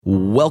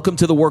Welcome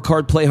to the Work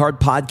Hard, Play Hard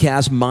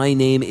podcast. My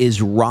name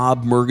is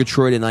Rob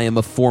Murgatroyd, and I am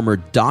a former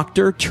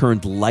doctor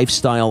turned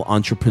lifestyle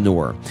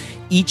entrepreneur.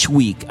 Each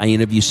week, I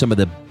interview some of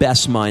the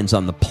best minds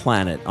on the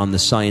planet on the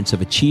science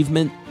of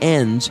achievement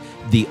and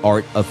the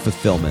art of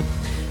fulfillment.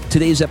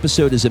 Today's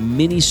episode is a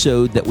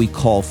mini-sode that we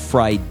call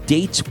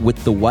Fri-Date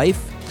with the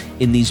Wife.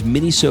 In these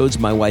mini-sodes,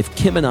 my wife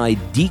Kim and I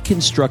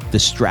deconstruct the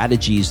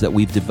strategies that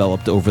we've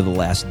developed over the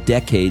last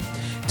decade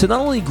to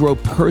not only grow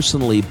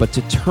personally, but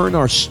to turn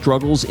our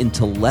struggles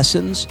into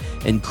lessons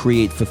and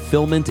create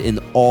fulfillment in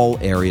all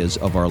areas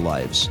of our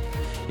lives.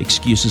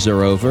 Excuses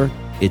are over.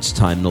 It's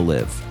time to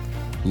live.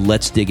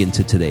 Let's dig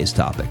into today's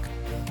topic.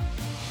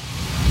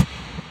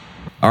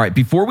 All right,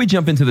 before we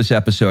jump into this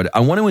episode,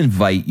 I want to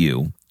invite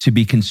you to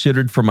be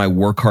considered for my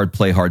Work Hard,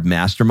 Play Hard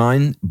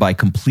Mastermind by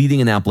completing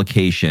an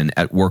application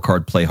at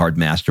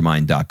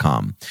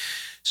workhardplayhardmastermind.com.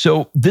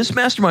 So this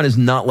mastermind is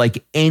not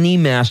like any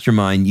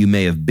mastermind you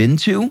may have been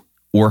to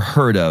or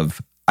heard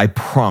of, I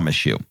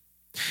promise you.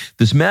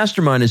 This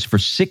mastermind is for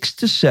 6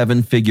 to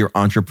 7 figure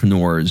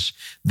entrepreneurs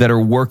that are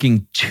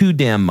working too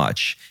damn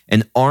much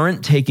and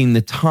aren't taking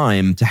the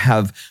time to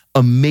have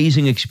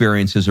amazing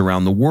experiences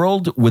around the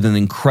world with an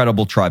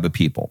incredible tribe of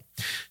people.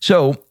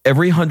 So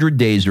every 100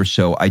 days or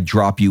so, I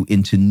drop you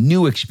into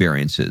new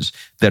experiences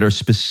that are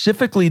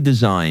specifically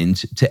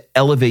designed to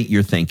elevate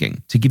your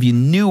thinking, to give you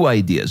new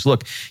ideas.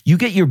 Look, you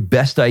get your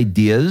best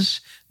ideas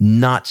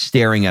not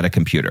staring at a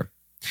computer.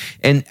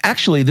 And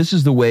actually, this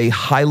is the way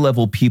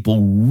high-level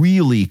people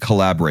really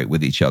collaborate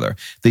with each other.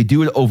 They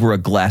do it over a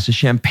glass of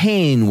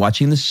champagne,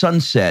 watching the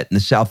sunset in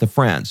the south of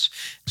France.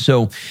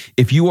 So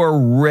if you are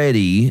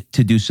ready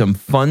to do some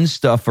fun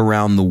stuff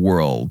around the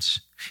world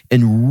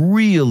and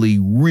really,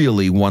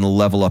 really want to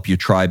level up your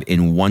tribe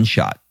in one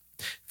shot,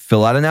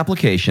 fill out an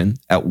application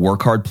at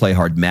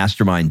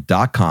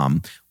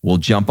workhardplayhardmastermind.com. We'll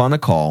jump on a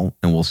call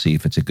and we'll see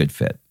if it's a good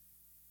fit.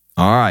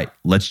 All right,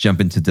 let's jump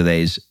into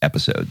today's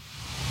episode.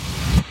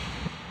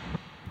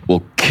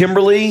 Well,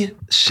 Kimberly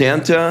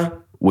Santa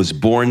was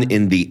born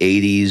in the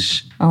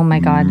 80s. Oh my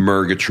God.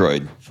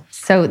 Murgatroyd.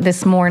 So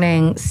this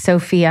morning,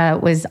 Sophia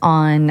was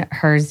on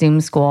her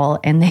Zoom school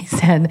and they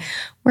said,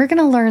 we're going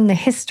to learn the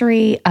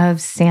history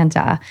of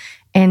Santa.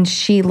 And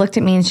she looked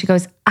at me and she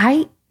goes,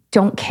 I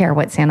don't care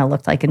what Santa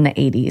looked like in the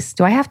 80s.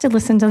 Do I have to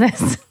listen to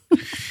this?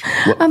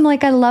 Well, I'm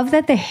like, I love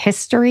that the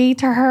history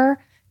to her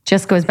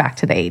just goes back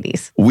to the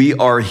 80s. We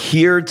are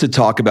here to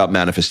talk about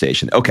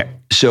manifestation. Okay,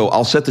 so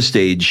I'll set the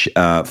stage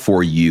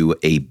for you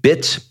a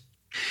bit.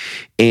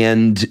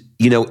 And,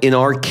 you know, in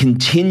our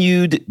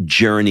continued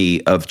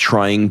journey of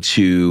trying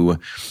to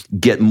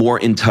get more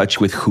in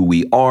touch with who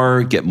we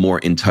are, get more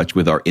in touch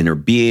with our inner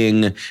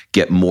being,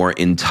 get more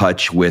in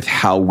touch with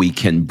how we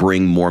can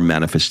bring more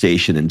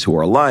manifestation into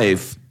our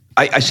life,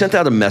 I sent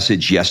out a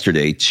message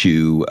yesterday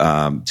to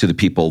the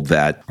people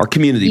that are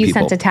community people. You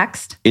sent a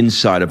text?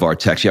 Inside of our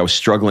text. Yeah, I was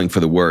struggling for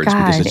the words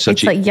because it's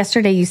such like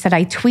yesterday you said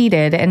I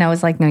tweeted and I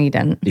was like, no, you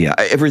didn't. Yeah,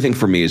 everything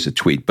for me is a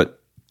tweet,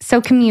 but... So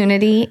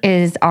community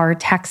is our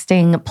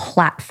texting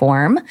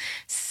platform.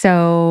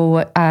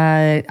 So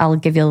I'll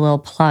give you a little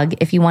plug.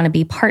 If you want to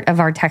be part of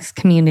our text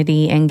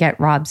community and get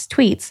Rob's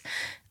tweets,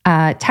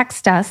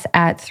 text us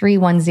at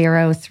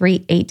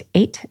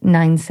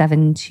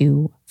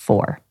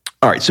 310-388-9724.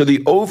 All right. So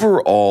the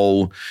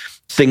overall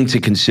thing to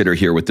consider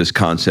here with this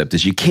concept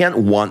is you can't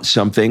want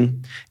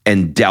something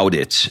and doubt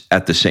it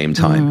at the same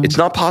time. It's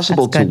not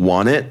possible to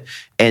want it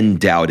and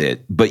doubt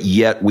it, but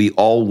yet we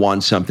all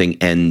want something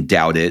and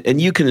doubt it.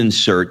 And you can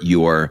insert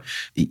your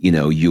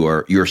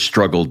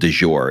struggle du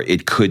jour.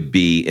 It could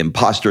be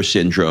imposter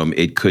syndrome.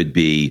 It could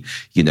be,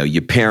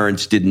 your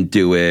parents didn't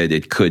do it.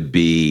 It could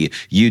be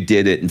you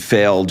did it and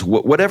failed.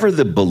 Whatever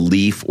the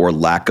belief or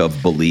lack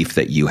of belief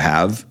that you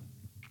have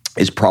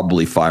is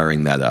probably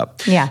firing that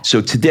up. Yeah. So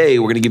today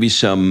we're going to give you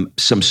some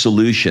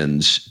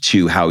solutions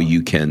to how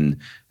you can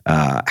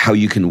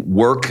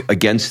work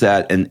against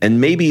that,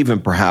 and maybe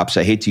even perhaps,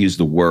 I hate to use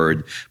the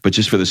word, but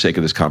just for the sake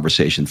of this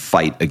conversation,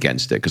 fight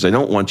against it, because I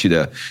don't want you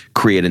to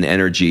create an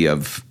energy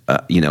of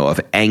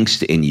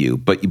angst in you,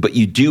 but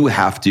you do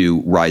have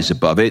to rise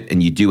above it,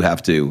 and you do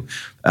have to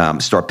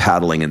start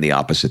paddling in the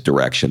opposite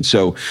direction.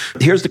 So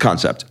here's the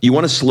concept: you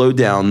want to slow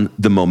down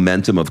the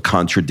momentum of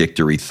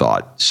contradictory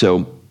thought.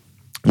 So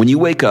when you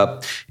wake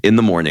up in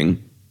the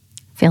morning,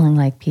 feeling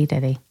like P.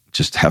 Diddy,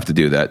 just have to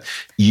do that.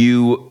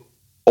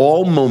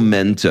 All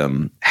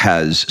momentum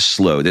has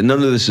slowed, and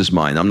none of this is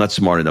mine. I'm not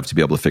smart enough to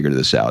be able to figure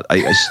this out.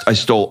 I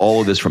stole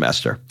all of this from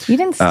Esther. You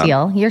didn't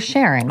steal. You're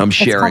sharing. I'm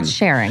sharing. It's called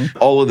sharing.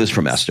 All of this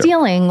from Esther.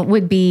 Stealing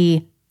would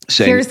be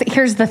saying,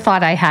 here's the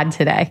thought I had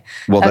today.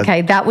 Well,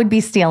 that would be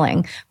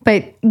stealing.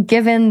 But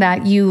given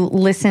that you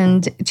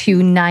listened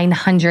to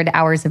 900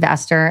 hours of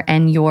Esther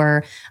and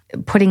you're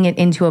putting it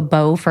into a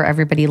bow for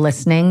everybody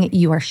listening,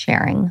 you are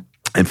sharing.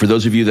 And for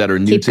those of you that are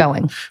new to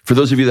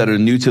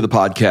the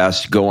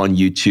podcast, go on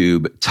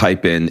YouTube,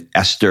 type in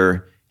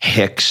Esther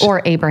Hicks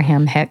or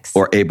Abraham Hicks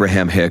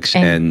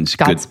and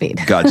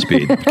Godspeed.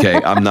 Godspeed. Okay,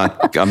 I'm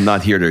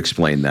not here to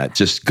explain that.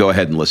 Just go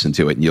ahead and listen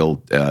to it, and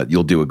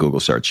you'll do a Google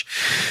search.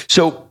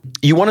 So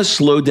you want to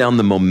slow down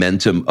the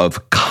momentum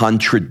of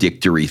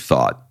contradictory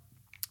thought.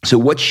 So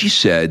what she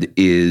said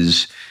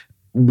is,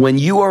 when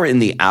you are in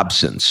the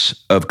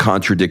absence of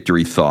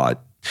contradictory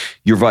thought,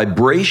 your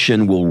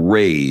vibration will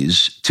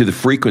raise to the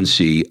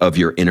frequency of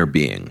your inner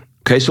being.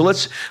 Okay, so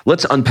let's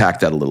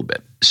unpack that a little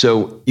bit.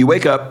 So you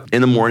wake up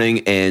in the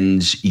morning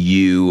and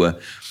you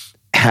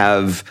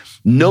have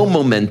no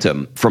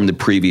momentum from the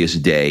previous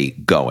day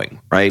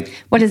going, right?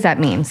 What does that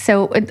mean?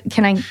 So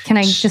can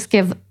I just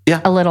give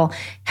a little?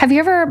 Have you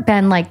ever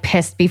been like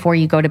pissed before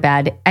you go to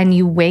bed and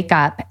you wake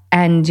up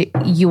and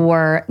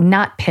you're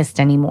not pissed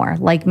anymore?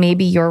 Like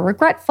maybe you're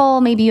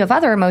regretful, maybe you have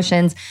other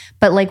emotions,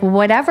 but like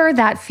whatever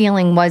that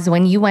feeling was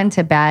when you went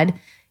to bed,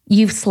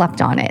 you've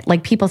slept on it.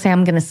 Like people say,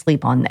 I'm going to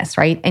sleep on this,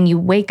 right? And you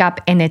wake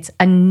up and it's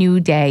a new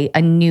day,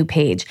 a new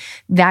page.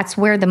 That's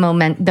where the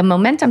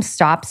momentum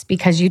stops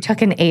because you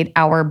took an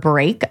 8-hour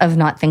break of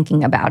not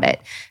thinking about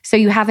it. So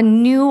you have a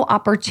new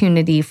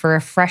opportunity for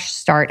a fresh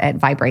start at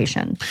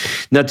vibration.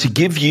 Now, to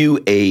give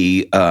you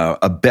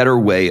a better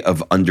way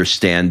of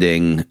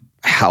understanding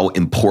how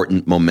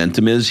important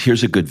momentum is,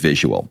 here's a good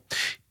visual.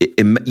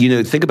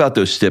 Think about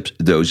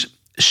those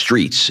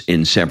streets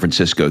in San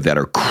Francisco that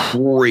are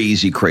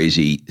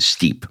crazy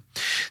steep.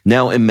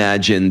 Now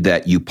imagine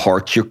that you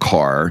parked your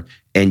car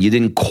and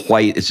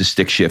it's a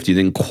stick shift, you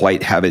didn't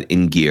quite have it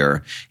in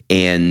gear,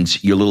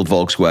 and your little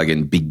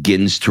Volkswagen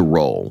begins to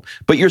roll,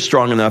 but you're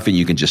strong enough and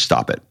you can just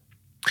stop it.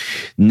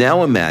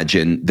 Now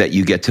imagine that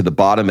you get to the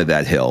bottom of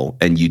that hill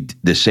and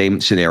the same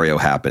scenario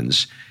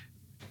happens,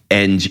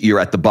 and you're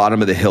at the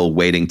bottom of the hill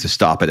waiting to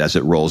stop it as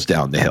it rolls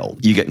down the hill.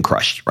 You're getting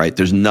crushed, right?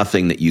 There's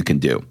nothing that you can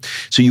do.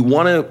 So you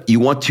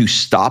want to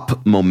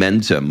stop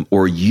momentum,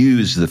 or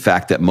use the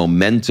fact that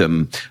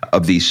momentum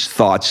of these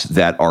thoughts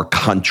that are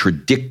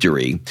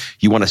contradictory,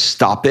 you want to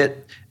stop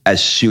it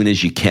as soon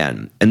as you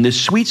can. And the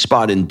sweet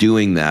spot in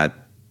doing that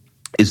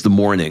is the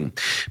morning,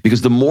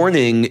 because the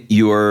morning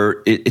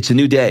it's a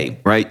new day,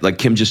 right? Like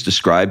Kim just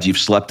described, you've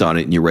slept on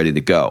it and you're ready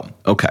to go.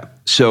 Okay.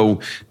 So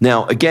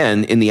now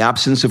again, in the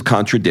absence of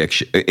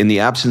contradictory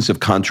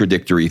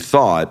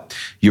thought,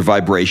 your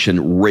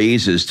vibration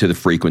raises to the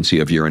frequency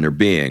of your inner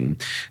being.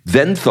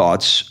 Then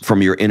thoughts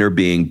from your inner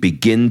being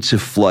begin to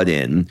flood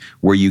in,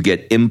 where you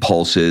get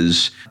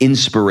impulses,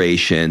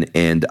 inspiration,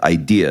 and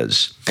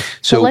ideas.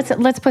 So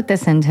let's put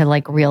this into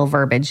like real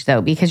verbiage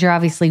though, because you're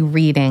obviously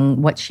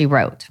reading what she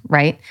wrote,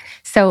 right?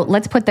 So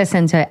let's put this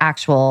into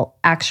actual,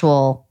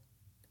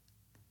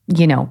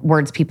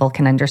 words people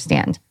can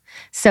understand.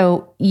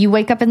 So you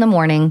wake up in the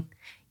morning,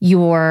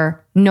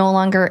 you're no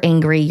longer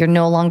angry, you're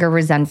no longer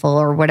resentful,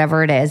 or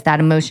whatever it is, that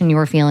emotion you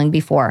were feeling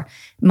before.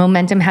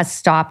 Momentum has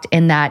stopped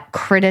in that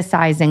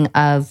criticizing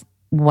of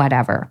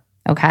whatever,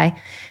 okay?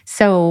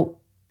 So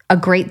a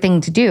great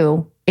thing to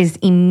do is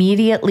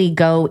immediately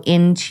go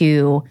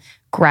into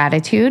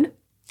gratitude,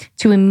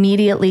 to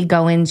immediately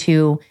go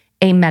into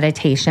a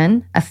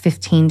meditation, a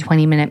 15,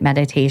 20-minute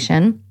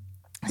meditation.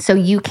 So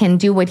you can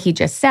do what he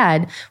just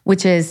said,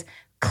 which is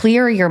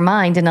clear your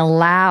mind and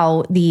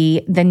allow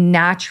the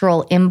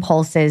natural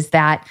impulses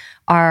that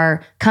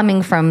are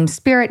coming from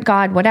spirit,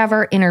 God,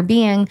 whatever, inner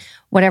being,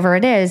 whatever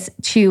it is,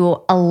 to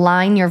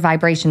align your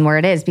vibration where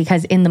it is.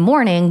 Because in the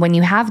morning, when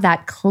you have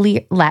that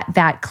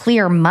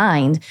clear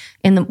mind,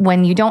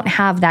 when you don't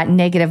have that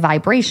negative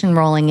vibration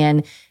rolling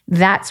in,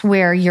 that's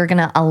where you're going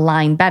to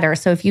align better.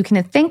 So if you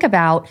can think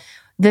about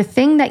the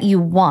thing that you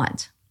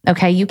want,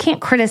 okay, you can't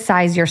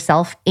criticize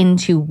yourself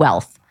into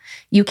wealth.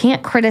 You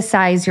can't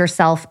criticize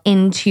yourself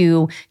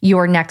into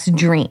your next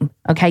dream,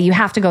 okay? You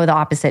have to go the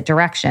opposite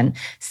direction.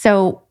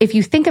 So if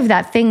you think of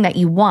that thing that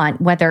you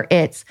want, whether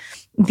it's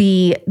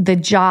the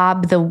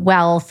job, the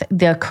wealth,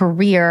 the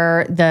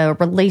career, the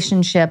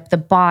relationship, the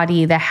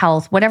body, the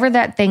health, whatever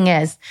that thing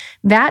is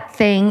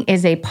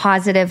a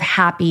positive,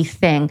 happy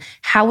thing.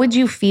 How would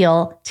you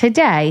feel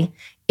today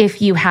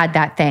if you had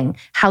that thing?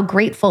 How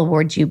grateful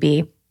would you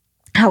be?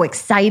 How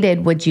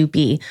excited would you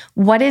be?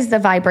 What is the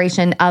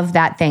vibration of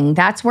that thing?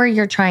 That's where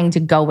you're trying to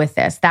go with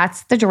this.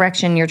 That's the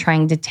direction you're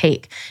trying to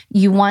take.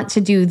 You want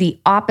to do the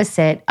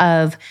opposite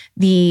of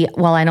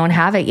I don't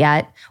have it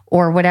yet,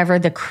 or whatever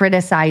the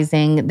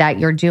criticizing that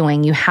you're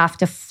doing. You have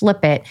to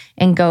flip it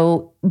and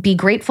go be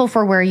grateful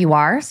for where you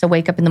are. So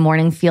wake up in the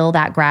morning, feel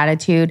that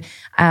gratitude.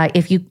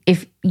 If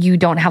you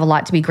don't have a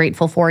lot to be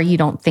grateful for, you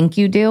don't think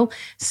you do,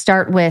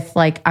 start with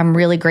I'm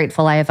really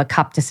grateful I have a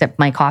cup to sip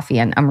my coffee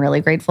in. I'm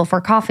really grateful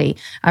for coffee.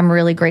 I'm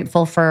really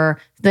grateful for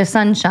the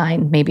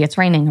sunshine. Maybe it's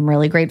raining. I'm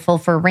really grateful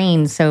for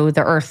rain so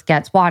the earth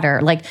gets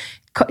water.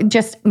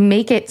 Just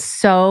make it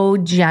so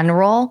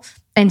general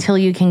until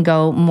you can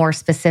go more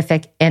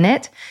specific in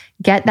it.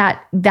 Get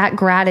that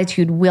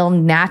gratitude will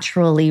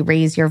naturally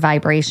raise your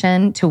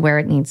vibration to where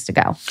it needs to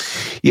go.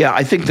 Yeah,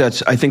 I think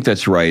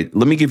that's right.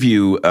 Let me give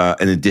you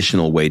an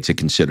additional way to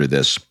consider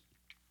this.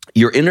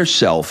 Your inner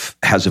self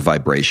has a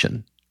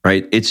vibration,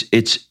 right?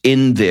 It's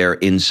in there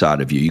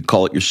inside of you. You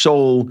call it your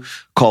soul,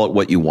 call it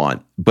what you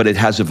want, but it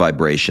has a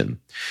vibration.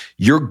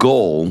 Your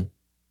goal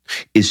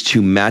is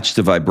to match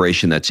the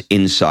vibration that's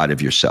inside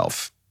of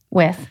yourself.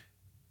 With?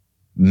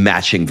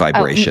 Matching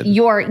vibration.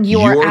 Your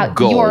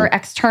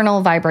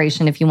external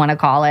vibration, if you want to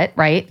call it,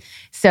 right?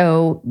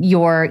 So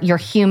your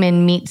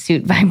human meat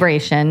suit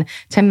vibration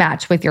to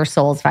match with your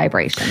soul's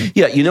vibration.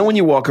 Yeah, you know when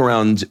you walk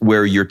around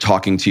where you're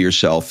talking to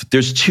yourself,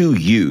 there's two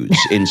yous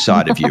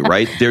inside of you,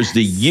 right? There's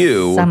the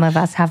you. Some of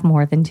us have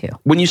more than two.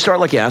 When you start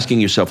like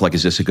asking yourself, like,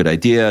 is this a good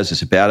idea? Is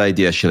this a bad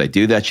idea? Should I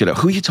do that?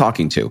 Who are you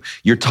talking to?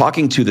 You're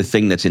talking to the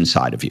thing that's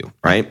inside of you,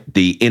 right?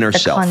 The inner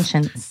self.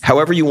 Conscience.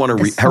 However you want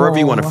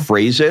to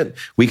phrase it,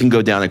 we can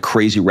go down a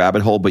crazy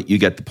rabbit hole, but you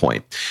get the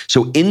point.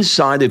 So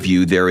inside of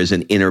you, there is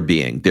an inner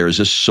being. There is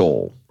a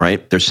soul,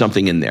 right? There's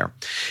something in there.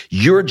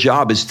 Your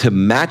job is to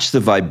match the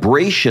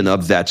vibration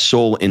of that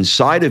soul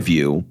inside of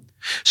you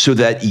so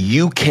that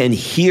you can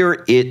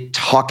hear it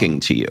talking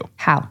to you.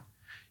 How?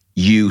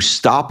 You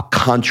stop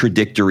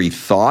contradictory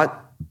thought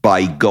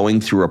by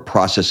going through a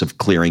process of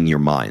clearing your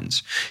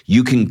minds.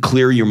 You can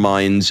clear your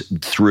minds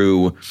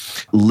through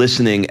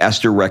listening.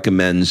 Esther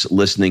recommends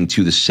listening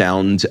to the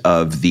sound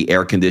of the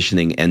air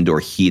conditioning and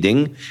or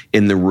heating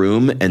in the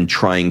room and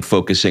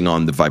focusing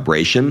on the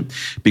vibration.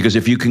 Because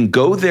if you can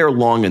go there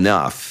long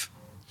enough,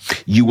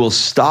 you will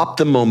stop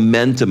the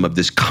momentum of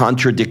this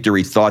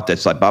contradictory thought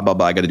that's like, blah, blah,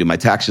 blah, I got to do my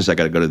taxes, I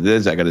got to go to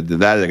this, I got to do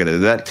that, I got to do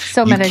that.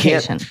 So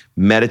meditation.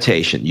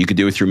 Meditation. You could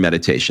do it through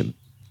meditation.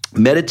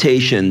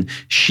 Meditation,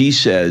 she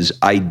says,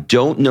 I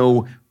don't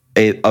know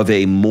of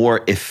a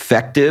more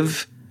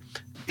effective,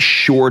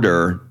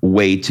 shorter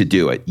way to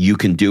do it. You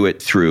can do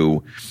it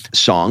through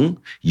song.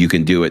 You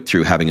can do it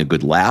through having a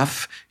good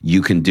laugh.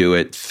 You can do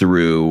it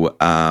through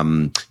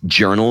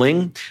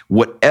journaling.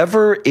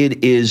 Whatever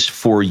it is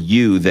for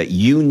you that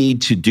you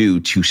need to do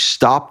to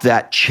stop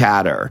that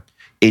chatter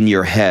in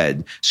your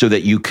head so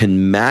that you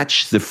can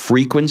match the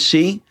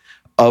frequency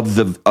of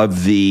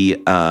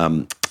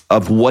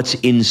what's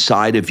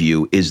inside of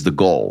you is the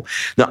goal.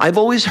 Now, I've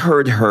always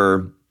heard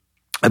her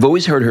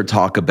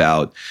talk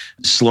about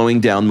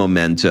slowing down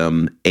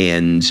momentum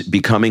and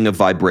becoming a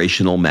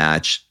vibrational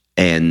match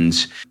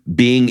and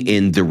being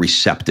in the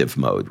receptive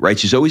mode, right?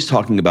 She's always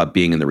talking about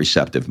being in the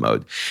receptive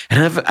mode.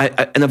 And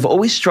I've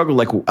always struggled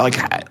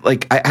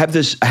I have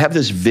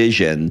this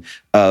vision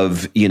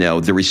of,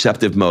 the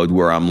receptive mode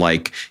where I'm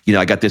like,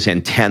 I got this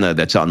antenna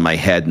that's on my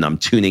head and I'm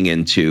tuning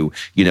into,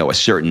 a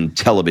certain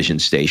television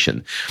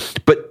station.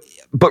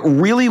 But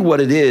really what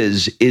it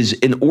is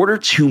in order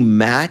to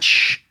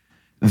match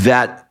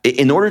that,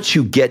 in order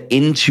to get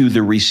into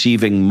the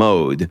receiving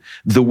mode,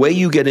 the way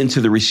you get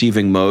into the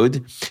receiving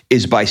mode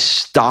is by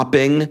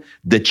stopping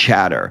the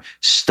chatter,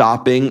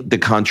 stopping the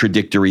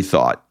contradictory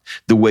thought.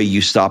 The way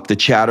you stop the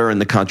chatter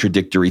and the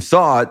contradictory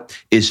thought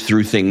is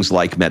through things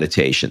like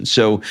meditation.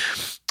 So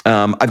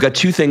I've got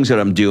two things that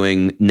I'm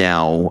doing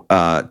now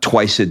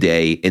twice a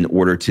day in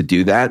order to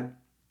do that.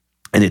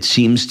 And it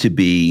seems to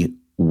be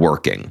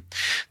working.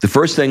 The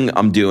first thing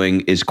I'm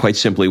doing is quite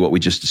simply what we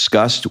just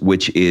discussed,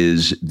 which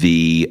is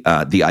the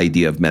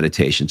idea of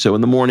meditation. So in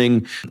the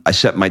morning, I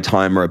set my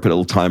timer, I put a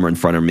little timer in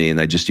front of me,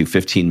 and I just do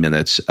 15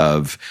 minutes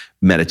of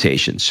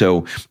meditation.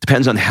 So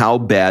depends on how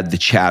bad the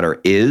chatter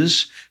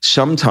is.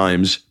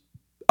 Sometimes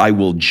I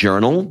will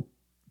journal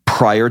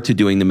prior to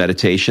doing the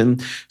meditation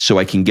so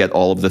I can get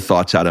all of the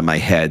thoughts out of my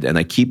head. And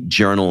I keep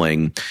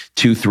journaling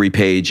 2-3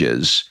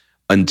 pages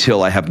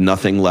until I have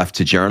nothing left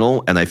to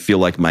journal and I feel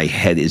like my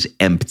head is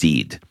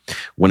emptied.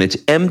 When it's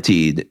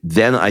emptied,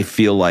 then I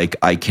feel like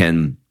I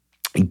can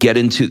get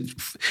into,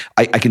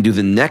 I can do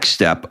the next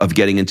step of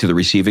getting into the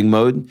receiving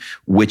mode,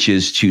 which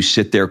is to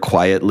sit there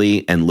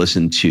quietly and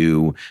listen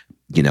to,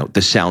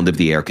 the sound of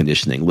the air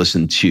conditioning,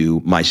 listen to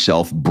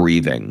myself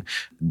breathing,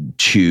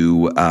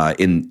 to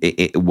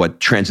what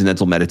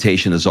transcendental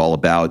meditation is all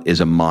about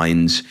is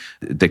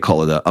they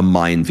call it a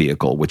mind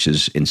vehicle, which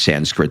is in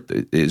Sanskrit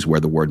is where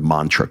the word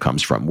mantra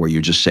comes from, where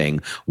you're just saying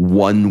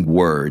one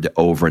word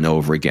over and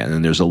over again.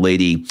 And there's a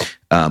lady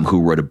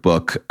who wrote a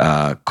book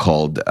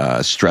called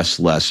Stress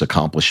Less,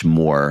 Accomplish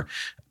More.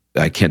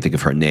 I can't think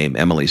of her name,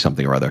 Emily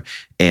something or other.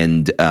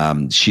 And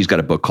she's got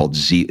a book called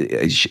she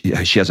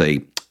has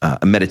a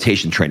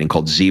meditation training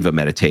called Ziva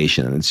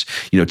Meditation. And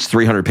it's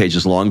 300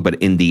 pages long, but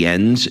in the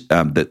end,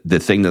 the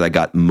thing that I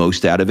got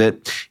most out of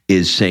it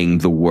is saying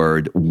the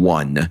word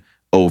one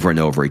over and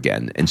over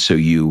again. And so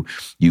you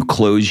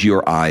close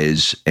your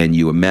eyes and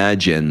you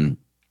imagine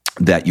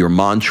that your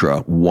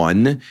mantra,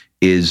 one,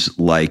 is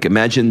like,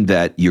 imagine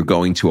that you're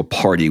going to a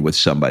party with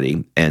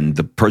somebody and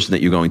the person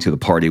that you're going to the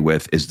party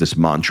with is this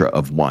mantra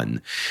of one.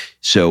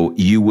 So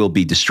you will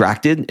be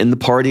distracted in the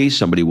party.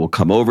 Somebody will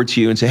come over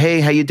to you and say,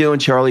 hey, how you doing,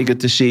 Charlie? Good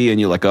to see you. And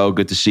you're like, oh,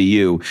 good to see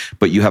you.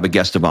 But you have a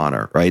guest of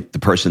honor, right? The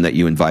person that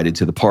you invited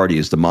to the party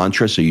is the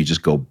mantra. So you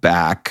just go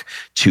back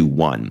to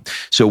one.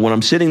 So when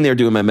I'm sitting there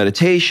doing my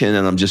meditation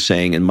and I'm just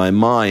saying in my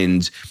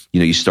mind,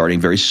 you're starting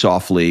very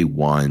softly,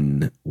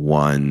 1,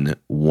 1,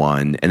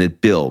 1, and it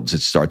builds.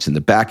 It starts in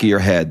the back of your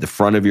head, the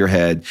front of your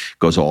head,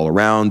 goes all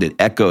around. It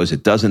echoes,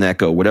 it doesn't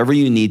echo, whatever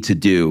you need to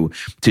do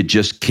to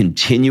just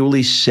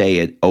continually say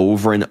it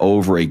over and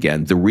over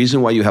again. The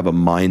reason why you have a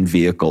mind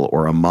vehicle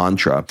or a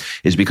mantra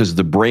is because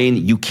the brain,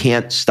 you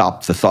can't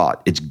stop the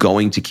thought. It's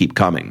going to keep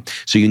coming.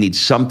 So you need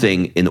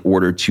something in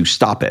order to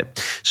stop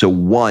it. So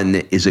 1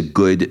 is a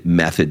good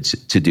method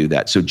to do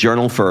that. So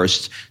journal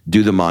first,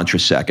 do the mantra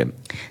second.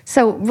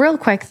 So real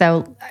quick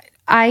though,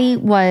 I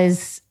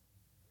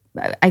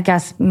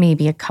guess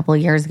maybe a couple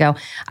of years ago,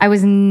 I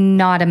was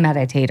not a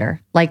meditator.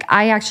 Like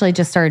I actually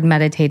just started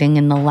meditating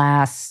in the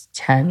last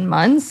 10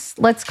 months,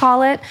 let's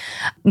call it,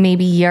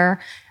 maybe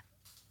year.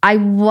 I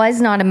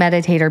was not a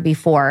meditator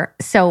before.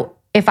 So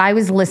if I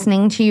was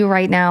listening to you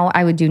right now,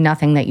 I would do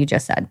nothing that you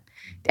just said.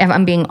 If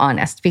I'm being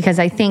honest, because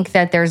I think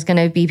that there's going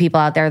to be people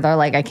out there that are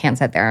like, I can't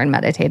sit there and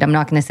meditate. I'm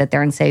not going to sit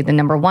there and say the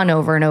number 1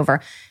 over and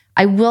over.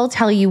 I will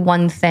tell you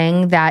one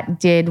thing that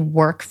did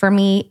work for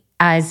me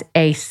as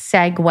a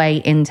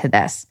segue into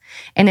this.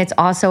 And it's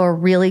also a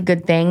really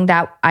good thing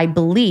that I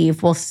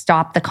believe will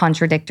stop the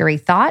contradictory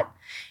thought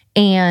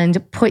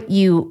and put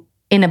you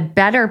in a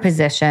better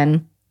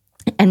position,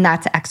 and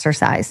that's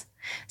exercise.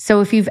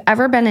 So if you've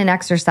ever been in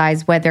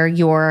exercise, whether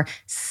you're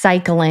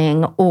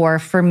cycling or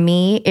for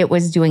me, it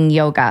was doing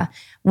yoga.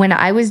 When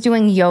I was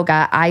doing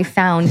yoga, I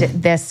found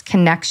this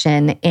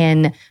connection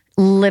in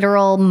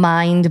literal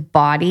mind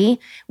body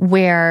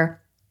where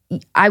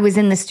I was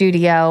in the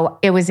studio.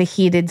 It was a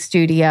heated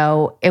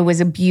studio. It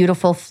was a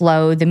beautiful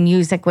flow. The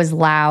music was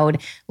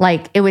loud.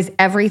 Like it was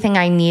everything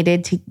I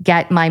needed to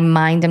get my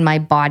mind and my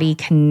body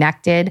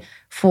connected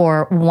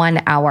for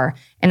 1 hour.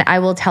 And I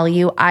will tell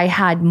you, I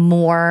had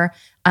more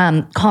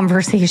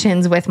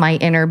conversations with my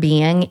inner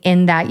being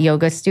in that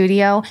yoga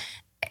studio.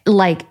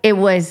 Like it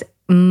was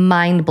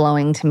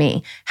mind-blowing to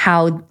me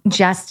how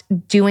just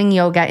doing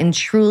yoga and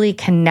truly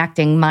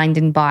connecting mind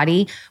and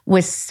body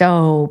was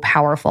so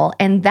powerful.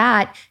 And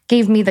that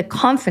gave me the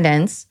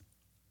confidence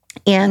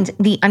and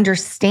the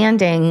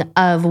understanding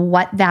of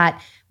what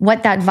that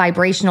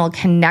vibrational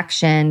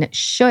connection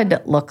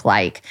should look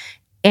like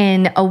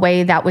in a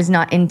way that was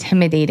not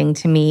intimidating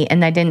to me.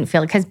 And I didn't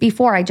feel, because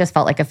before I just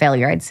felt like a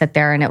failure. I'd sit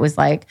there and it was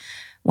like,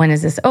 when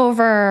is this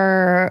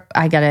over?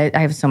 I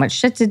have so much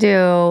shit to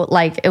do.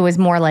 Like it was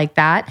more like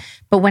that.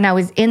 But when I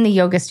was in the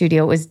yoga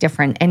studio, it was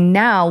different. And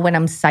now when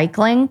I'm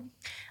cycling,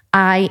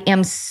 I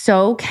am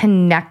so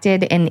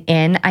connected and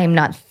in. I am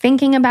not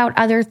thinking about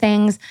other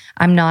things.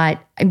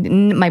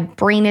 My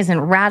brain isn't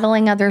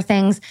rattling other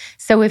things.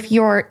 So if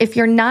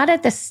you're not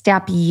at the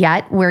step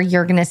yet where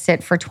you're going to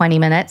sit for 20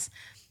 minutes,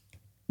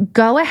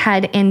 go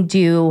ahead and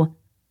do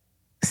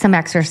some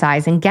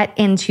exercise and get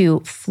into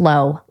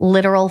flow,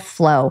 literal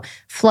flow.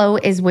 Flow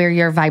is where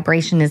your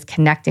vibration is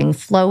connecting.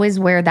 Flow is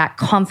where that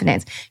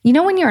confidence,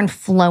 when you're in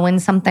flow in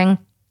something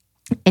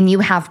and you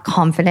have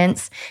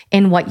confidence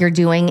in what you're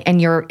doing and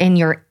you're in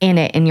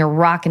it and you're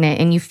rocking it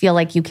and you feel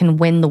like you can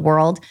win the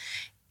world.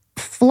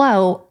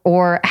 Flow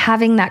or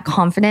having that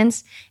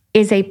confidence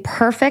is a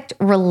perfect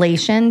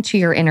relation to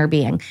your inner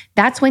being.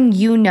 That's when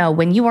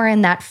when you are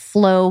in that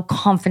flow,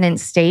 confident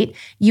state,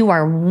 you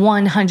are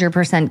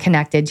 100%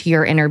 connected to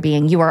your inner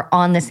being. You are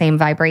on the same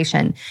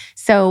vibration.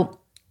 So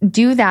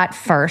do that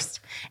first.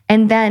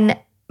 And then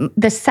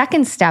the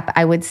second step,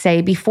 I would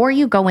say, before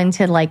you go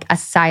into like a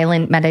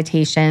silent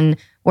meditation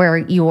where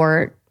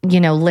you're,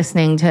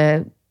 listening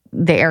to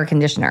the air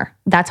conditioner,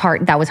 that's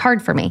hard. That was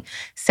hard for me.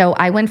 So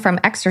I went from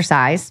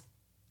exercise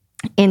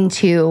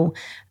into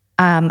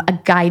a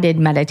guided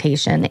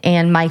meditation.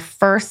 And my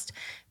first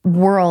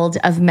world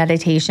of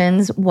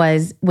meditations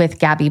was with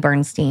Gabby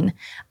Bernstein.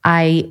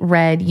 I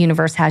read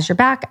Universe Has Your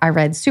Back. I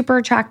read Super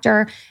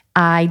Attractor.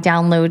 I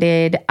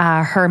downloaded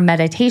her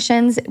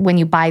meditations. When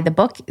you buy the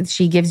book,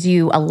 she gives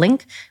you a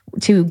link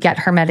to get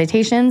her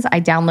meditations.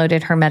 I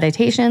downloaded her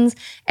meditations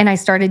and I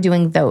started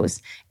doing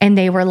those. And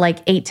they were like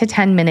 8 to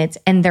 10 minutes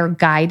and they're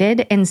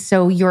guided. And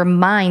so your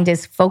mind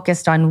is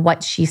focused on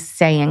what she's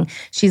saying.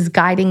 She's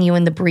guiding you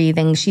in the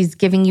breathing. She's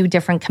giving you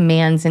different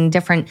commands and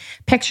different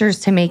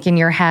pictures to make in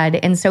your head.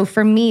 And so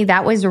for me,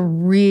 that was a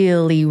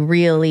really,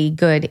 really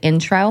good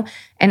intro.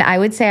 And I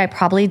would say I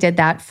probably did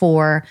that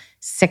for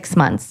 6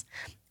 months.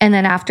 And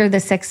then after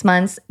the 6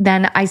 months,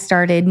 then I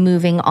started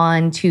moving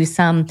on to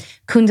some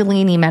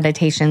Kundalini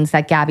meditations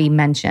that Gabby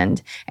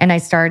mentioned. And I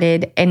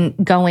started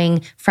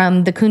going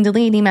from the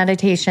Kundalini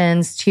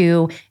meditations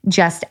to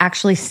just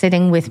actually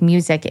sitting with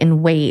music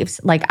in waves.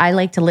 Like I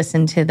like to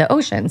listen to the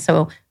ocean.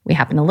 So we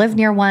happen to live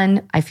near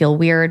one. I feel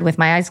weird with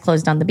my eyes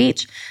closed on the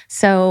beach.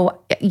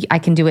 So I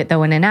can do it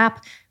though in an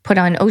app, put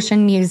on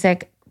ocean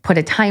music, put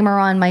a timer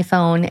on my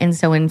phone. And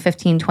so in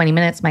 15, 20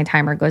 minutes, my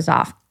timer goes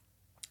off.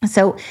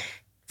 So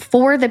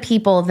for the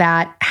people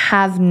that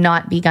have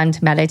not begun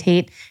to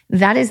meditate,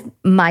 that is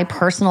my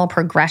personal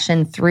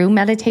progression through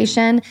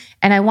meditation.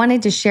 And I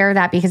wanted to share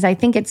that because I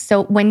think it's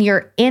so, when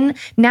you're in,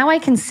 now I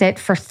can sit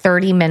for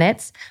 30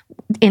 minutes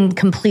in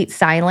complete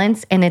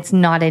silence and it's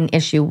not an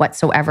issue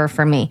whatsoever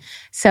for me.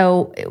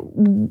 So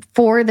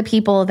for the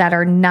people that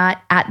are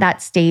not at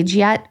that stage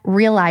yet,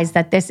 realize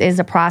that this is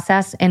a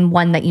process and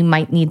one that you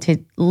might need to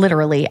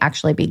literally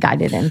actually be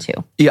guided into.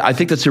 Yeah, I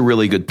think that's a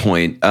really good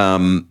point.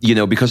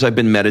 Because I've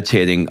been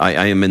meditating,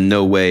 I am in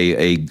no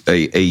way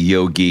a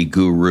yogi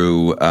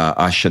guru,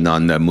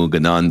 Ashananda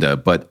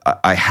Mugananda, but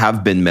I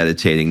have been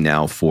meditating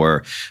now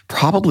for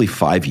probably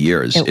 5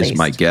 years, is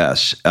my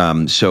guess.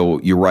 So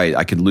you're right,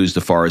 I could lose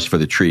the forest for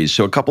the trees.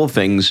 So a couple of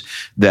things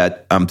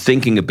that I'm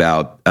thinking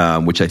about,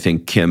 which I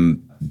think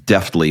Kim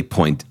deftly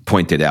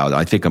pointed out.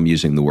 I think I'm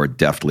using the word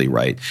deftly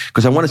right,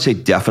 because I want to say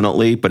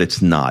definitely, but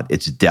it's not.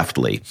 It's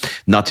deftly,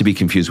 not to be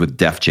confused with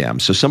Def Jam.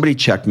 So somebody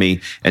check me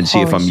and see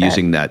if I'm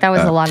using that. That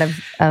was a lot of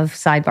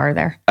sidebar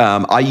there.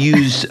 I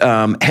used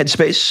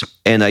Headspace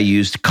and I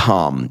used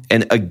Calm.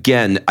 And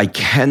again, I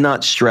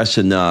cannot stress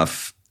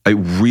enough, I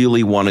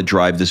really want to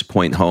drive this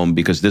point home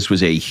because this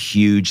was a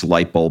huge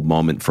light bulb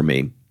moment for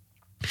me.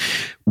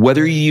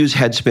 Whether you use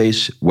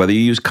Headspace, whether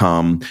you use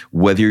Calm,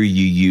 whether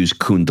you use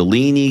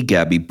Kundalini,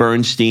 Gabby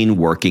Bernstein,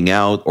 working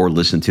out, or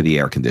listen to the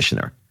air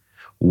conditioner,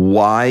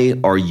 why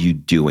are you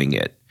doing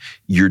it?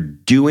 You're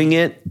doing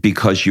it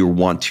because you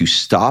want to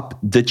stop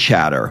the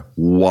chatter.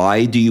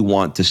 Why do you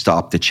want to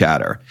stop the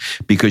chatter?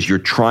 Because you're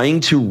trying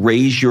to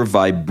raise your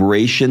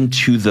vibration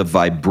to the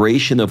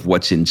vibration of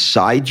what's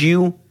inside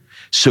you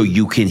so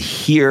you can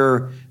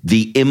hear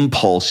the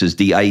impulses,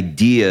 the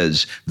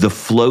ideas, the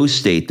flow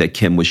state that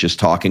Kim was just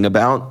talking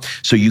about,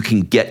 so you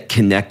can get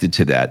connected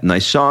to that. And I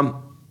saw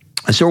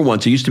her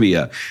once. It used to be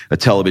a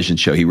television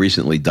show. He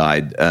recently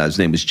died. His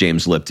name was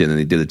James Lipton, and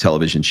he did a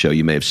television show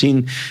you may have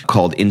seen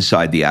called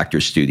Inside the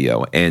Actor's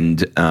Studio.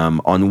 And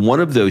on one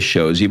of those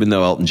shows, even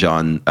though Elton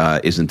John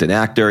isn't an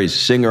actor, he's a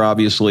singer,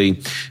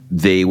 obviously,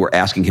 they were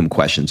asking him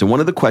questions. And one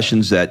of the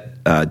questions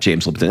that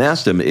James Lipton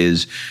asked him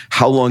is,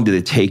 how long did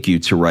it take you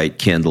to write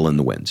Candle in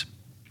the Wind?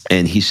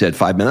 And he said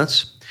 5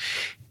 minutes.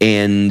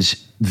 And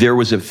there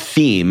was a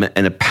theme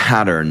and a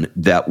pattern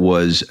that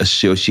was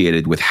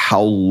associated with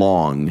how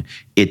long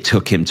it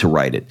took him to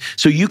write it.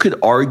 So you could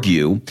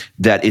argue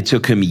that it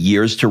took him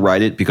years to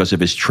write it because of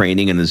his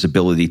training and his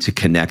ability to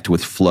connect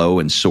with flow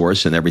and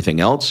source and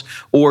everything else.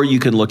 Or you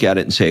can look at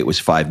it and say it was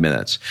 5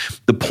 minutes.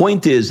 The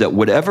point is that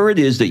whatever it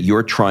is that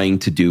you're trying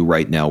to do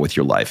right now with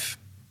your life,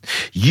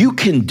 you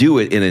can do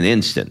it in an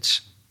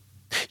instant.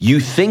 You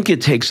think it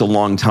takes a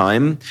long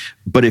time,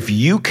 but if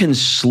you can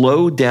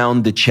slow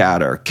down the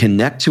chatter,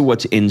 connect to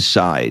what's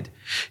inside,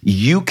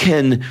 you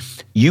can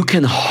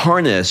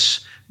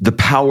harness the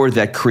power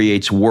that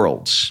creates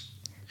worlds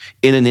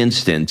in an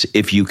instant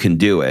if you can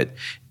do it.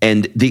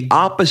 And the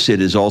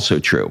opposite is also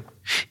true.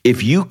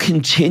 If you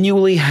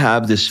continually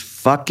have this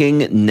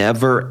fucking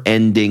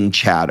never-ending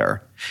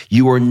chatter,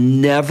 you are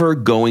never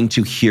going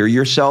to hear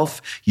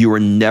yourself. You are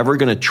never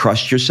going to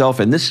trust yourself.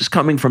 And this is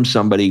coming from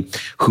somebody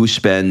who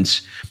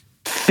spends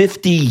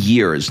 50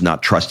 years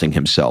not trusting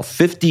himself,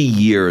 50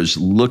 years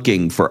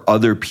looking for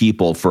other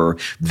people for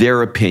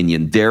their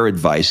opinion, their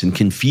advice, and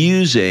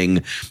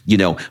confusing,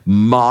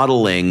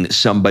 modeling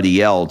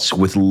somebody else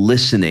with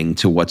listening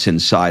to what's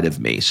inside of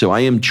me. So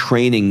I am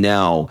training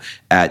now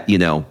at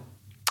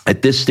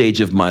this stage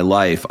of my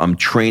life, I'm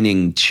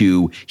training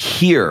to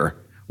hear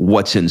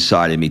what's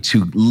inside of me,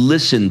 to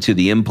listen to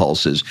the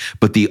impulses.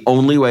 But the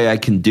only way I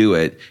can do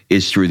it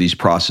is through these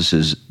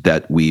processes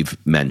that we've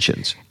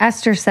mentioned.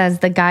 Esther says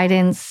the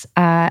guidance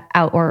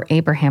or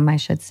Abraham, I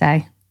should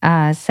say,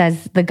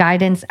 says the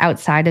guidance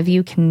outside of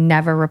you can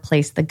never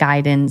replace the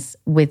guidance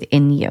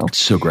within you.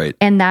 So great.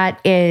 And that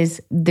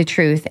is the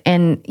truth.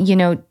 And,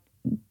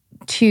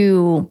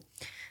 to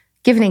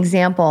give an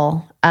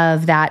example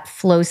of that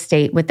flow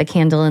state with the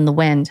candle in the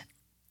wind.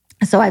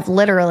 So I've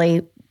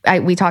literally,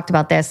 we talked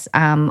about this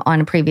on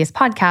a previous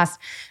podcast.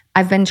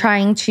 I've been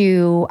trying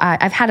to,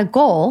 I've had a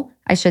goal,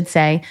 I should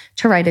say,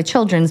 to write a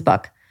children's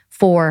book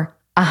for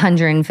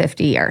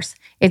 150 years.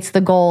 It's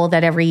the goal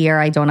that every year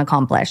I don't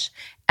accomplish.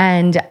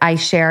 And I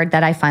shared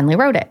that I finally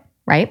wrote it,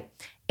 right?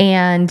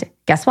 And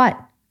guess what?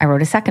 I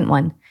wrote a second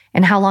one.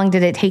 And how long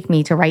did it take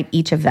me to write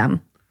each of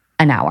them?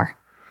 An hour.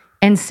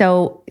 And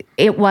so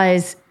it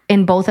was,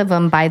 in both of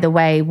them, by the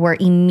way, were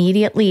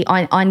immediately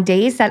on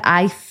days that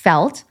I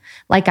felt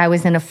like I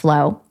was in a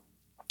flow,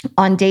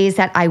 on days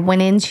that I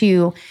went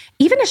into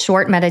even a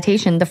short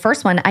meditation. The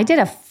first one, I did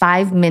a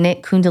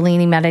 5-minute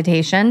Kundalini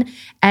meditation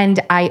and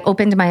I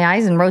opened my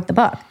eyes and wrote the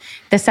book.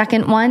 The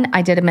second one,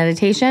 I did a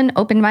meditation,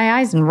 opened my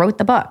eyes and wrote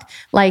the book.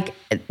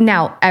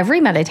 Now,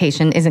 every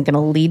meditation isn't going to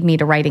lead me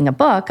to writing a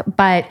book,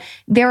 but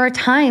there are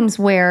times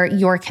where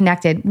you're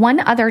connected. One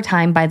other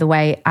time, by the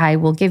way, I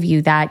will give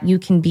you that you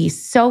can be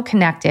so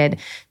connected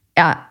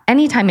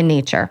anytime in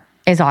nature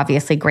is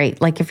obviously great.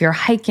 Like if you're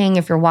hiking,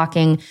 if you're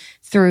walking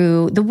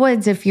through the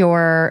woods, if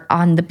you're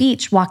on the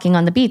beach, walking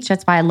on the beach,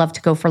 that's why I love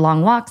to go for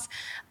long walks,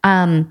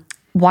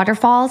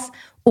 waterfalls,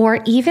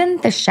 or even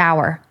the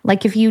shower.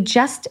 Like if you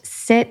just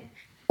sit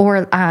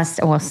or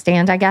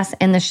stand, I guess,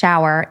 in the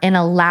shower and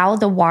allow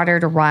the water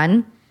to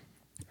run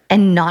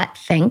and not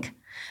think,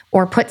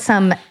 or put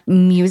some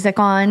music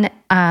on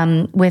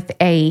I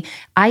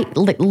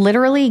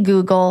literally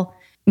Google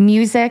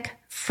music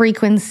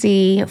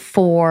frequency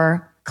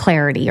for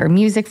clarity or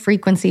music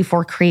frequency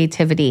for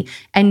creativity.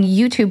 And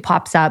YouTube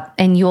pops up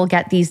and you'll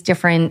get these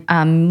different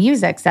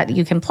musics that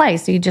you can play.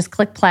 So you just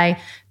click play,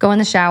 go in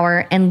the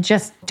shower, and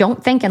just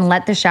don't think and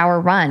let the shower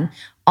run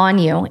on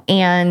you.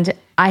 And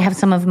I have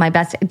some of my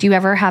best. Do you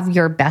ever have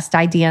your best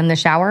idea in the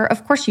shower?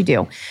 Of course you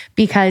do,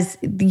 because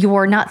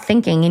you're not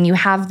thinking and you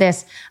have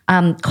this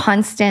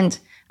constant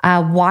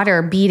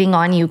water beating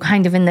on you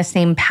kind of in the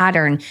same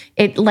pattern.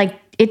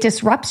 It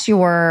disrupts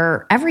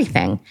your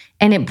everything,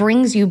 and it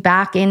brings you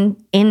back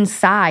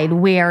inside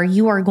where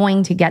you are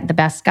going to get the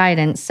best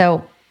guidance.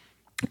 So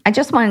I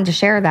just wanted to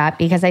share that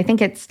because I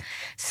think it's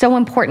so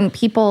important.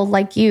 People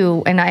like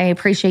you, and I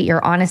appreciate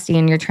your honesty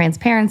and your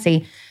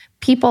transparency.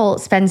 People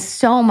spend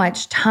so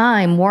much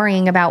time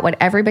worrying about what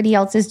everybody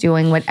else is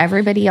doing, what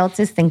everybody else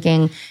is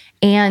thinking.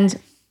 And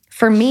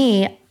for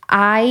me,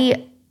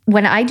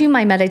 when I do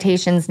my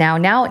meditations now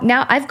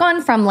I've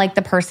gone from like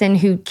the person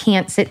who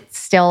can't sit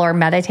still or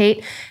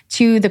meditate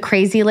to the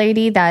crazy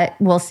lady that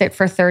will sit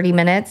for 30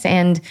 minutes.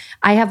 And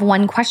I have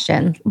one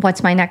question: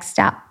 what's my next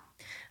step?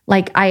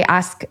 Like I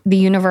ask the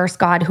universe,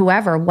 God,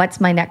 whoever,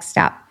 what's my next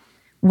step?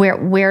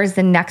 Where's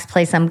the next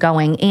place I'm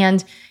going?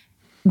 And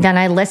then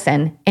I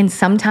listen. And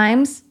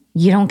sometimes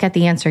you don't get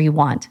the answer you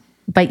want,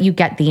 but you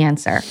get the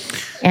answer.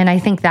 And I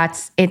think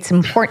it's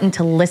important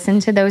to listen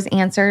to those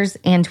answers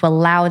and to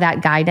allow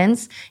that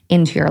guidance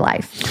into your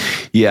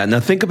life. Yeah.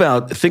 Now think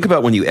about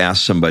when you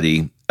ask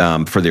somebody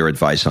for their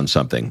advice on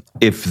something.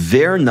 If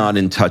they're not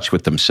in touch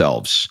with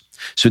themselves,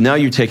 so now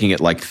you're taking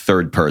it like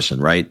third person,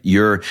 right?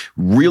 You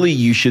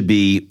should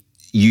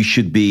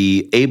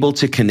be able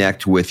to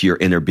connect with your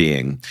inner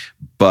being,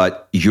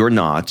 but you're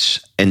not.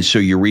 And so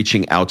you're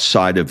reaching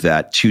outside of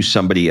that to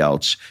somebody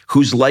else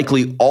who's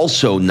likely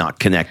also not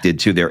connected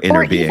to their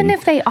inner being. Or even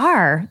if they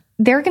are,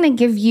 they're going to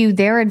give you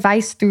their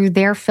advice through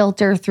their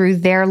filter, through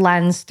their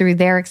lens, through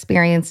their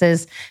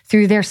experiences,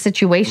 through their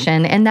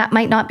situation, and that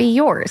might not be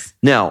yours.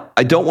 Now,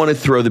 I don't want to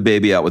throw the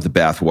baby out with the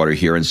bathwater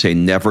here and say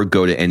never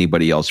go to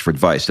anybody else for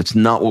advice. That's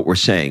not what we're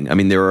saying. I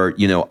mean,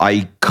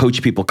 I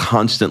coach people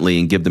constantly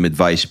and give them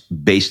advice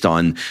based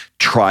on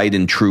tried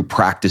and true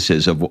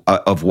practices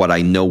of what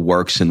I know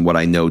works and what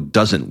I know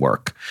doesn't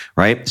work,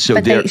 right? So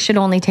but they should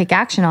only take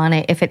action on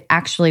it if it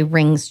actually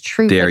rings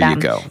true for them. There you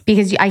go.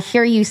 Because I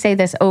hear you say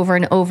this over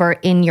and over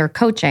in your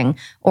coaching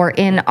or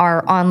in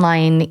our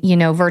online,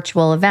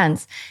 virtual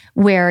events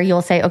where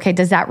you'll say, okay,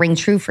 does that ring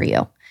true for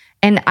you?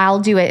 And I'll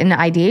do it in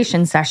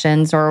ideation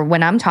sessions or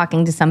when I'm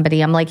talking to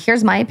somebody, I'm like,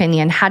 here's my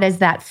opinion. How does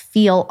that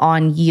feel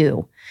on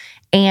you?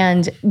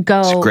 And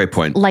go, that's a great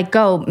point.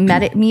 Go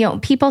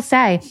meditate. People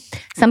say,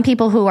 some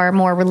people who are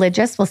more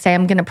religious will say,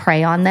 I'm going to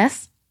pray on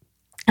this.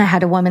 I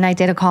had a woman I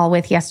did a call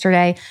with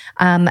yesterday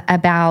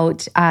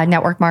about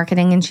network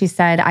marketing, and she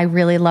said, I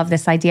really love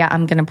this idea.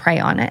 I'm going to pray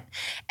on it.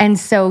 And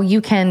so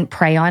you can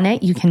pray on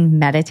it. You can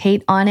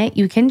meditate on it.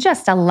 You can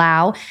just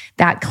allow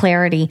that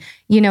clarity.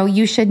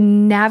 You should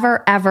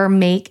never, ever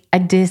make a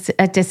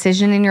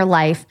decision in your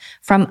life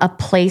from a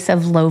place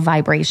of low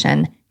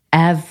vibration,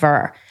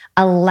 ever.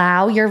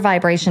 Allow your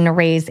vibration to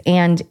raise.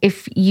 And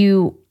if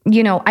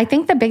I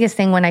think the biggest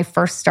thing when I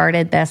first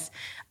started this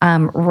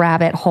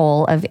rabbit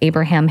hole of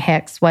Abraham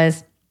Hicks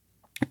was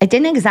I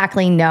didn't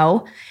exactly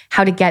know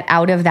how to get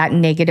out of that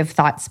negative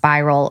thought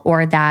spiral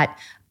or that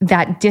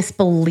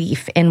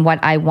disbelief in what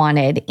I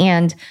wanted.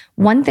 And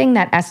one thing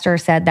that Esther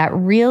said that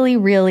really,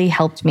 really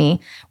helped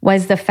me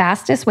was the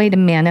fastest way to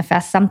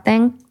manifest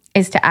something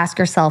is to ask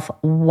yourself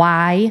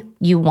why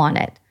you want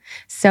it.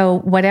 So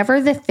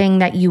whatever the thing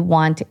that you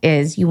want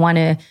is, you want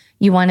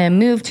to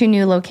move to a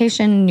new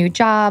location, new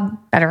job,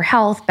 better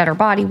health, better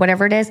body,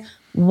 whatever it is.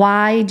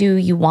 Why do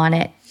you want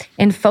it?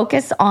 And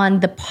focus on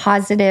the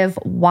positive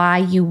why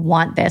you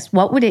want this.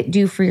 What would it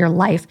do for your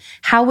life?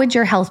 How would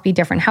your health be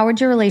different? How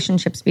would your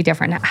relationships be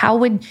different? How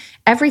would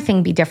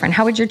everything be different?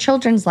 How would your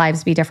children's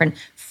lives be different?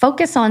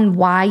 Focus on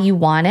why you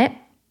want it.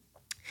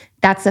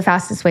 That's the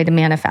fastest way to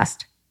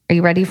manifest. Are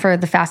you ready for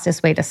the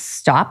fastest way to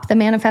stop the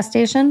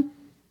manifestation?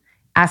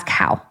 Ask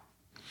how.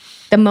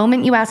 The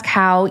moment you ask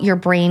how, your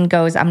brain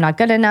goes, I'm not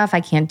good enough. I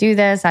can't do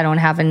this. I don't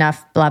have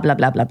enough, blah, blah,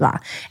 blah, blah, blah.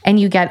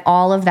 And you get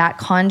all of that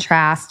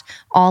contrast,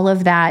 all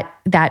of that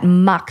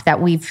muck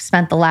that we've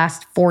spent the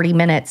last 40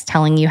 minutes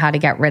telling you how to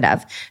get rid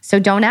of. So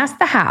don't ask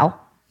the how.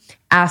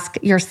 Ask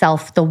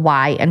yourself the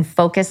why and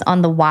focus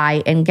on the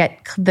why and get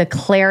the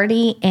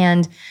clarity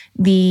and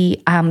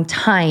the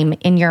time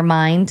in your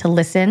mind to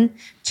listen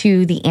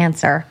to the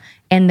answer.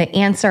 And the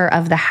answer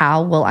of the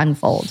how will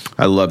unfold.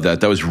 I love that.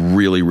 That was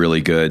really,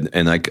 really good.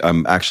 And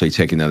I'm actually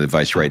taking that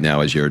advice right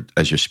now as you're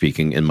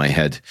speaking in my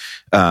head.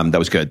 That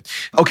was good.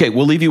 Okay,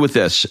 we'll leave you with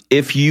this.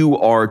 If you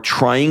are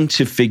trying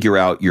to figure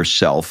out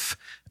yourself,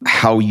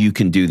 how you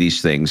can do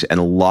these things. And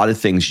a lot of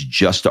things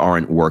just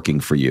aren't working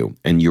for you.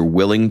 And you're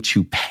willing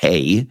to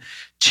pay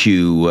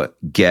to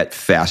get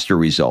faster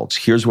results.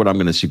 Here's what I'm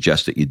going to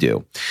suggest that you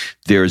do.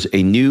 There's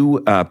a new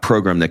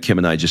program that Kim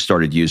and I just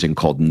started using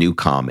called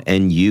Nucalm,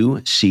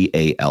 Nucalm,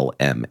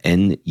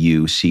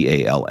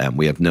 Nucalm.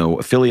 We have no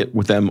affiliate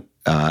with them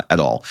at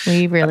all.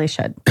 We really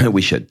should.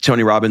 We should.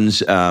 Tony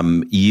Robbins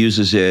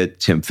uses it.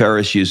 Tim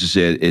Ferriss uses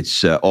it.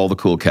 It's all the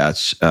cool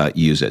cats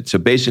use it. So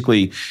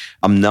basically,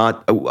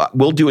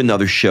 we'll do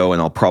another show,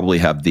 and I'll probably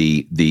have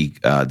the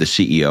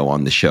CEO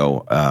on the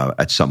show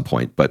at some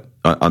point, but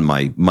on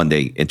my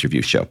Monday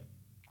interview show.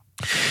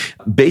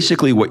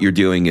 Basically, what you're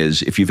doing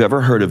is, if you've ever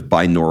heard of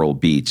binaural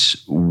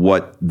beats,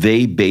 what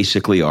they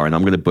basically are, and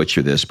I'm going to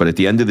butcher this, but at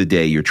the end of the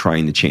day, you're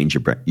trying to change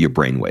your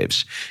brain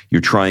waves. You're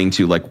trying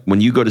to, like,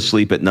 when you go to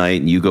sleep at night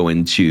and you go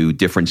into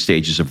different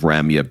stages of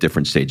REM, you have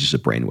different stages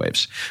of brain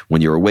waves.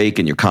 When you're awake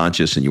and you're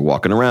conscious and you're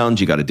walking around,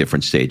 you got a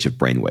different stage of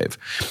brain wave.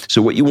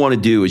 So what you want to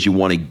do is you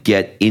want to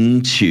get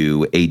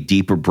into a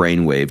deeper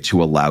brain wave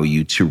to allow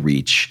you to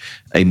reach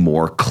a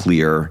more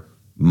clear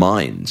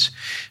minds.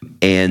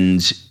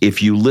 And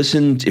if you go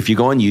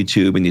on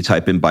YouTube and you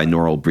type in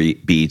binaural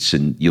beats,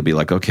 and you'll be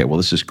like, okay, well,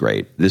 this is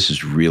great. This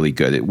is really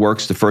good. It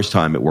works. The first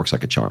time, it works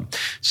like a charm.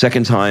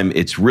 Second time,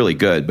 it's really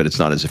good, but it's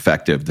not as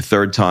effective. The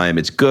third time,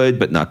 it's good,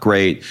 but not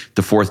great.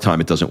 The fourth time,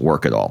 it doesn't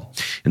work at all.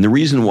 And the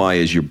reason why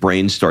is your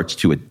brain starts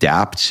to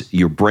adapt.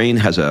 Your brain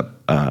has a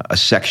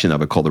section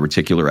of it called the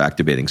reticular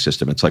activating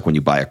system. It's like when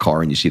you buy a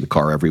car and you see the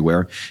car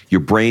everywhere. Your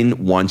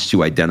brain wants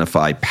to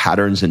identify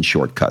patterns and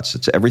shortcuts.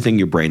 It's everything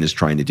your brain is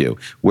trying to do.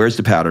 Where's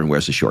the pattern?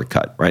 Where's the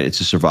shortcut, right? It's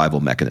a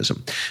survival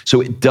mechanism. So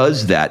it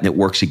does that, and it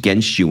works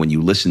against you when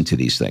you listen to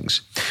these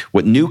things.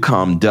 What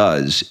Nucalm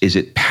does is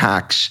it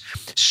packs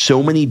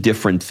so many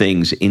different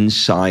things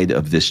inside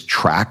of this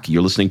track.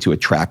 You're listening to a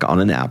track on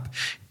an app,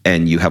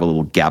 and you have a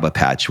little GABA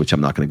patch, which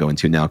I'm not going to go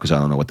into now because I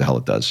don't know what the hell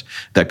it does,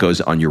 that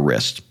goes on your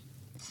wrist.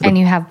 And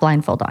you have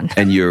blindfold on.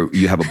 And you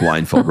have a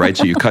blindfold, right?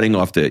 So you're cutting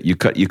off you're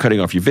cutting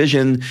off your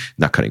vision,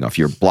 not cutting off,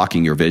 you're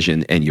blocking your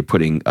vision, and you're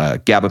putting a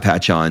GABA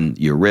patch on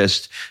your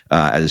wrist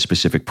at a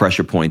specific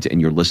pressure point,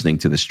 and you're listening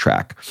to this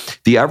track.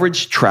 The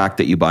average track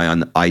that you buy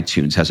on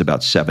iTunes has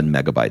about 7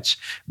 megabytes.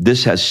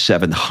 This has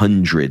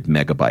 700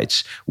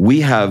 megabytes.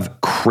 We have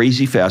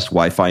crazy fast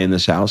Wi-Fi in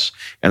this house,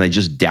 and I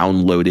just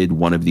downloaded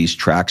one of these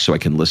tracks so I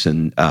can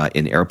listen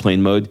in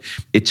airplane mode.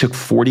 It took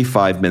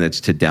 45 minutes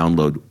to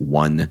download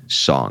one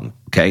song.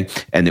 Okay.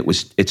 And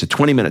it's a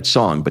 20-minute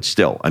song, but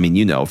still, I mean,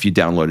 if you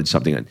downloaded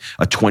something,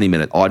 a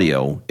 20-minute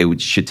audio,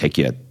 should take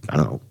you, I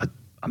don't know,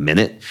 a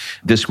minute.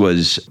 This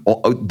was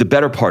the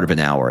better part of an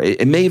hour.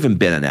 It may even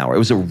been an hour. It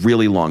was a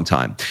really long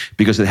time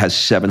because it has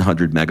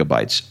 700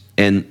 megabytes.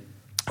 And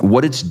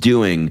what it's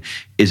doing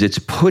is it's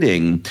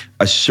putting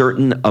a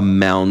certain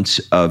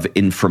amount of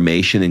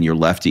information in your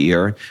left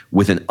ear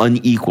with an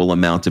unequal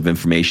amount of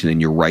information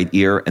in your right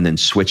ear, and then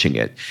switching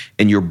it.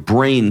 And your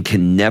brain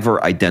can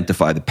never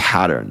identify the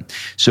pattern.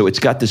 So it's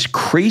got this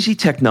crazy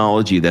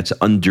technology that's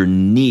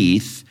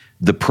underneath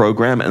the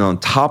program, and on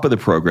top of the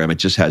program, it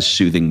just has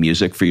soothing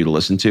music for you to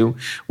listen to.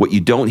 What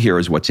you don't hear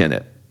is what's in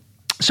it.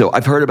 So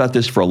I've heard about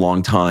this for a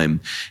long time,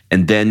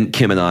 and then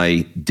Kim and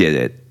I did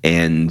it.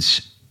 And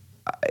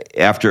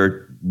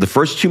after the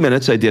first 2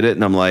 minutes, I did it,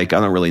 and I'm like, I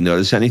don't really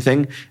notice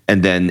anything.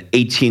 And then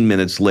 18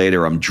 minutes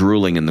later, I'm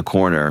drooling in the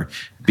corner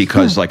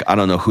because I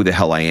don't know who the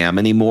hell I am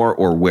anymore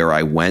or where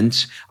I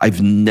went.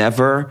 I've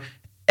never,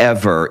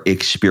 ever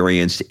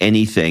experienced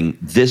anything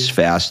this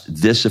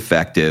fast, this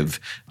effective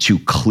to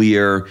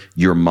clear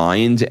your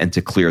mind and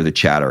to clear the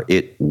chatter.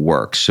 It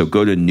works. So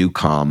go to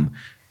nucalm.com.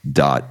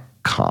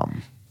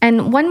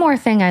 And one more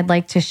thing I'd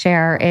like to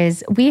share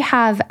is we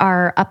have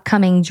our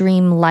upcoming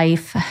Dream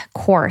Life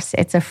course.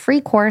 It's a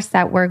free course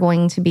that we're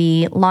going to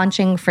be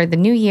launching for the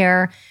new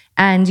year.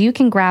 And you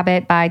can grab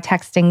it by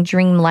texting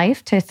Dream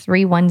Life to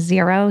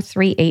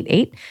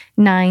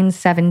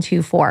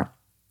 310-388-9724.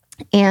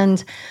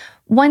 And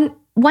one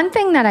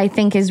thing that I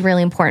think is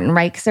really important,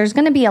 right? Because there's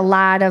going to be a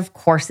lot of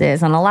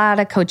courses and a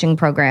lot of coaching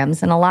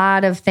programs and a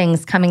lot of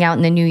things coming out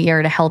in the new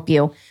year to help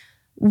you.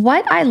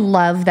 What I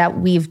love that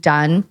we've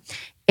done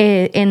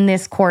in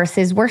this course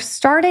is we're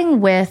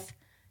starting with,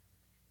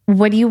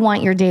 what do you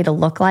want your day to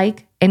look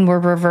like? And we're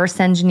reverse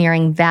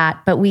engineering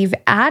that. But we've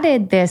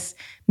added this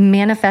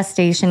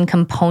manifestation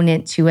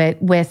component to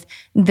it with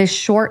the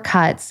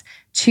shortcuts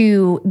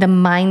to the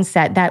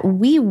mindset that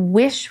we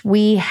wish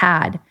we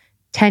had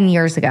 10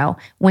 years ago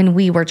when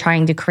we were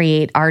trying to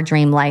create our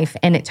dream life,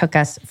 and it took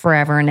us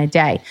forever and a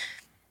day.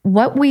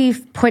 What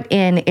we've put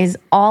in is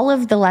all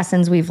of the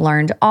lessons we've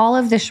learned, all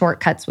of the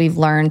shortcuts we've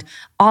learned,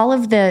 all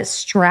of the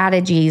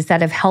strategies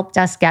that have helped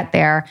us get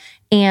there,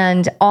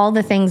 and all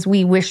the things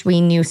we wish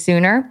we knew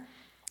sooner.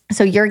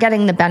 So you're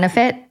getting the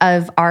benefit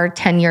of our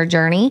 10-year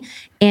journey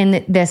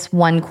in this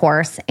one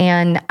course.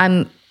 And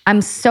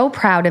I'm so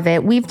proud of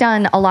it. We've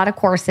done a lot of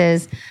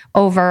courses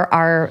over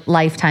our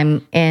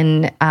lifetime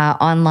in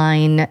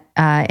online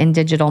and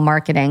digital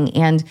marketing.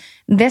 And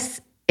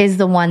this is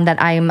the one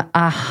that I'm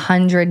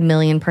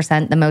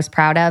 100,000,000% the most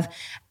proud of.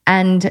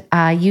 and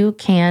you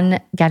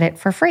can get it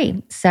for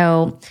free.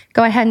 So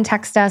go ahead and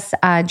text us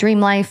Dream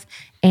Life,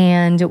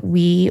 and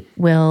we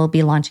will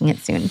be launching it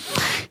soon.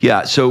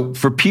 Yeah. So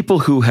for people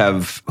who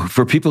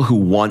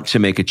want to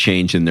make a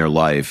change in their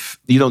life,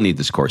 you don't need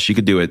this course. You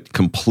could do it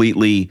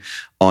completely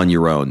on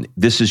your own.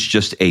 This is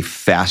just a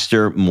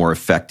faster, more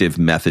effective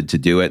method to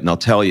do it. And I'll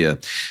tell you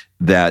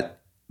that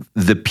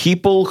the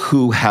people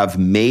who have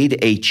made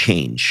a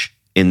change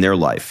in their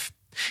life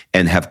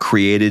and have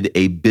created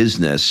a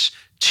business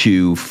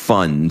to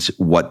fund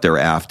what they're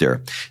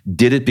after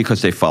did it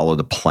because they followed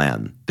a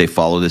plan. They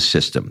followed a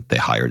system. They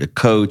hired a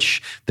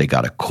coach. They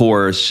got a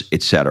course,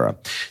 etc.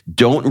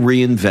 Don't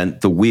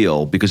reinvent the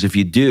wheel, because if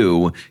you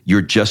do,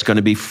 you're just going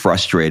to be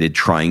frustrated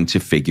trying to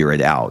figure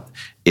it out.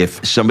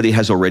 If somebody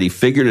has already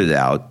figured it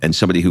out and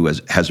somebody who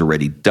has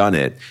already done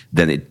it,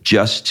 then it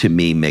just, to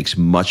me, makes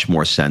much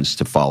more sense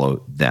to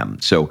follow them.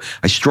 So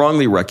I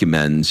strongly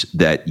recommend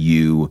that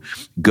you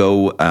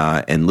go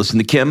and listen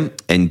to Kim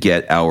and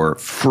get our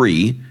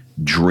free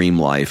Dream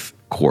Life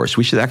course.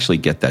 We should actually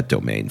get that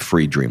domain,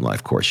 free Dream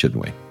Life course,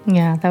 shouldn't we?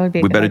 Yeah, that would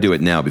be We better do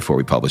it now before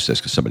we publish this,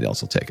 because somebody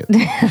else will take it.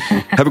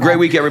 Have a great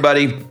week,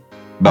 everybody.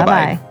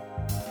 Bye-bye. Bye-bye.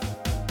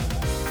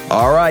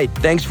 All right.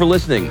 Thanks for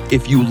listening.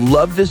 If you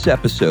love this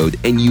episode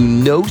and you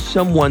know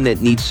someone that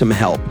needs some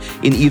help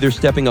in either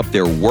stepping up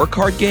their work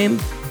hard game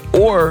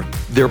or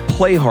their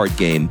play hard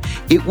game,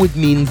 it would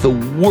mean the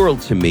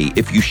world to me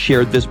if you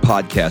shared this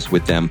podcast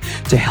with them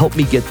to help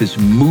me get this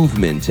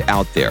movement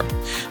out there.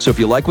 So if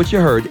you like what you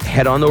heard,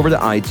 head on over to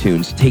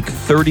iTunes, take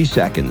 30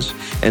 seconds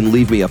and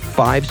leave me a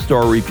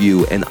 5-star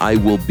review, and I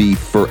will be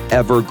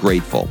forever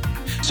grateful.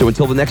 So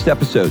until the next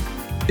episode,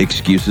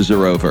 excuses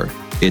are over.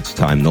 It's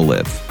time to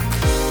live.